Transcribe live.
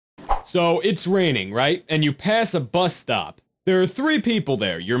So it's raining, right? And you pass a bus stop. There are 3 people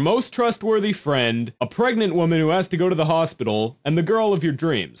there, your most trustworthy friend, a pregnant woman who has to go to the hospital, and the girl of your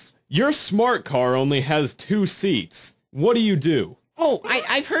dreams. Your smart car only has 2 seats. What do? Oh,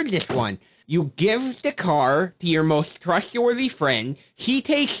 I've heard this one. You give the car to your most trustworthy friend, he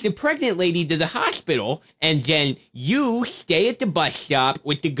takes the pregnant lady to the hospital, and then you stay at the bus stop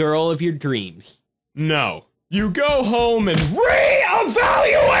with the girl of your dreams. No. You go home and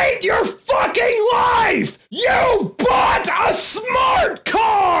reevaluate your fucking life! You bought a smart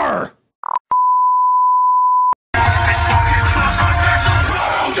car!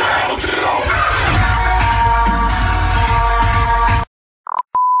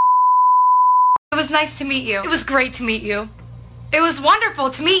 It was nice to meet you. It was great to meet you. It was wonderful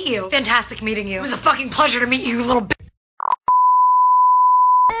to meet you. Fantastic meeting you. It was a fucking pleasure to meet you, you little bitch.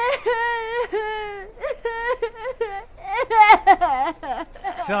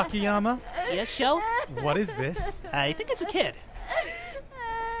 Takayama? Yes, Sho? What is this? I think it's a kid.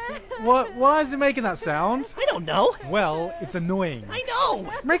 What? Why is it making that sound? I don't know. Well, it's annoying. I know.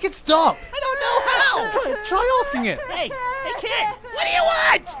 Make it stop. I don't know how. Try asking it. Hey, kid, what do you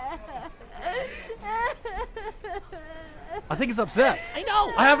want? I think it's upset. I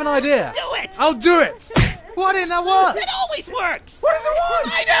know. I have an idea. Do it. I'll do it. What in that work? It always works. What does it want?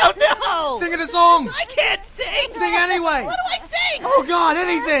 I don't know. Sing it a song. I can't sing. Sing anyway. What do I sing? Oh God,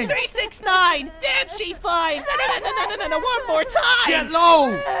 anything. 369. Damn, she fine. No. One more time. Get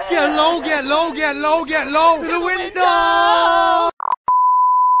low. Get low. Get low. Get low. Get low. To the window.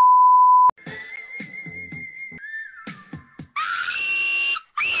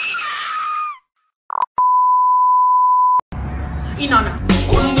 Inanna.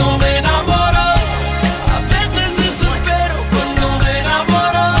 Cuando me enamoro, a veces desespero. Cuando me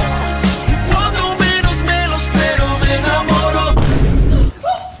enamoro, cuando menos me lo espero, me enamoro.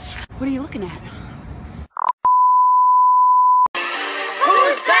 What are you looking at?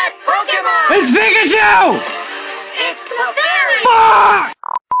 Who's that Pokemon? It's Pikachu! It's Kurori! Fuck!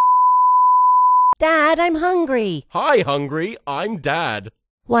 Dad, I'm hungry. Hi, Hungry. I'm Dad.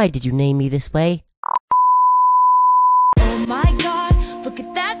 Why did you name me this way? Oh my god, look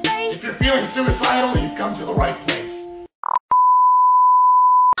at that face! If you're feeling suicidal, you've come to the right place.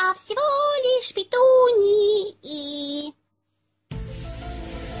 А всего лишь петуньи и...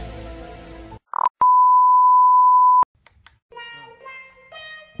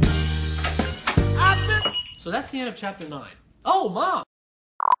 So that's the end of chapter 9. Oh, Mom!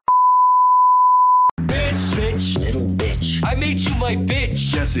 Bitch, little bitch. I made you my bitch,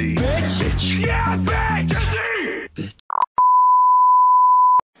 Jesse. Bitch. Yeah, bitch! Jesse! Bitch.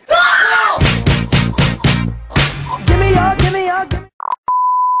 Give me your. What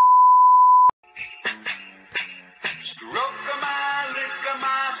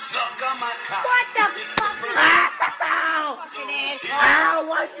the fuck is that? Ow!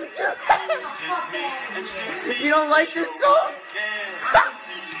 Why'd you do that? You don't like this song?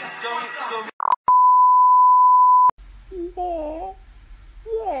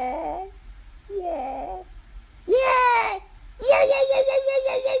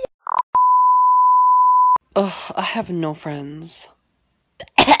 Ugh, I have no friends.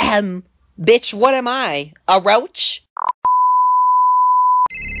 Bitch, what am I? A roach?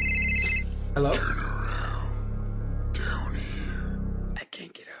 Hello? Turn around. Down here. I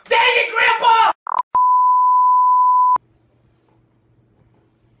can't get up. Dang it, Grandpa!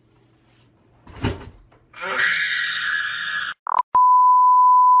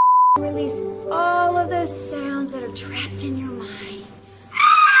 Release all of those sounds that are trapped in your mind.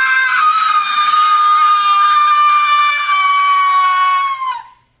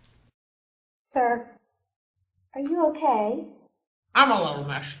 Sir, are you okay? I'm a little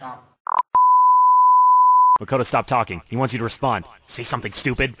messed up. Makoto, stop talking. He wants you to respond. Say something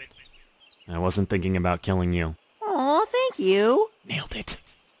stupid. I wasn't thinking about killing you. Aw, thank you. Nailed it.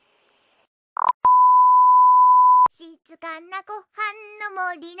 静かなご飯の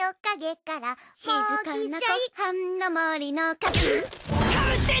森の陰から静かなご飯の森の陰撃っ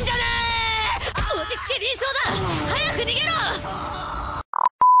てんじゃねえ！落ち着け臨床だ！早く逃げろ！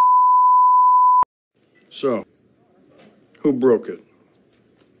 So, who broke it?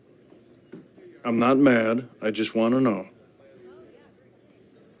 I'm not mad. I just want to know.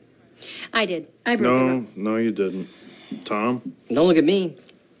 I did. I broke it. No, you didn't. Tom? Don't look at me.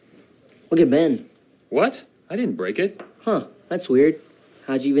 Look at Ben. What? I didn't break it. Huh, that's weird.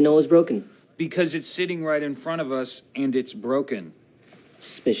 How'd you even know it was broken? Because it's sitting right in front of us and it's broken.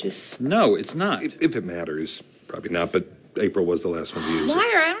 Suspicious. No, it's not. If it matters, probably not, but April was the last one to use it. Liar,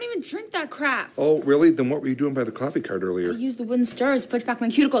 I don't even drink that crap. Oh, really? Then what were you doing by the coffee cart earlier? I used the wooden stirrers to push back my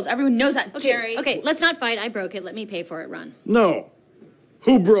cuticles. Everyone knows that, Okay, Jerry. okay, let's not fight. I broke it. Let me pay for it, Ron. No.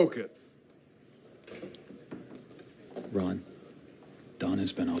 Who broke it? Ron, Don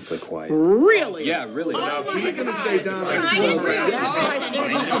has been awfully quiet. Really? Yeah, really.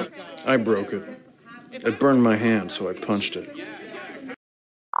 I broke it. It burned my hand, so I punched it.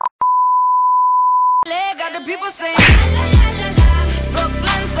 Got the people saying,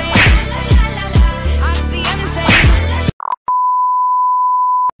 Brooklyn saying, I see insane.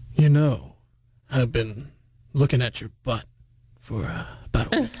 You know, I've been looking at your butt for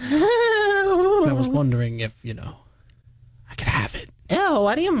about a week. I was wondering if, you know, I could have it. Ew,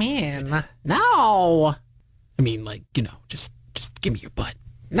 what do you mean? No! I mean, like, you know, just give me your butt.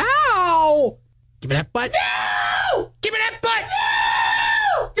 No! Give me that butt. No! Give me that butt!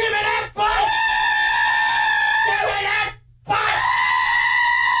 No! Give me that butt! Give me that butt!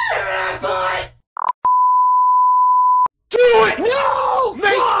 Give me that butt! Do it! No!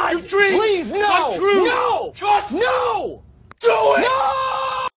 Make God! your dreams Please, no! come true! No! Just No! do it!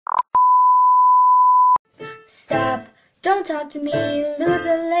 No! Stop, don't talk to me,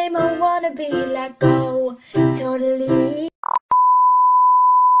 loser, lame, I wanna be let go. Totally.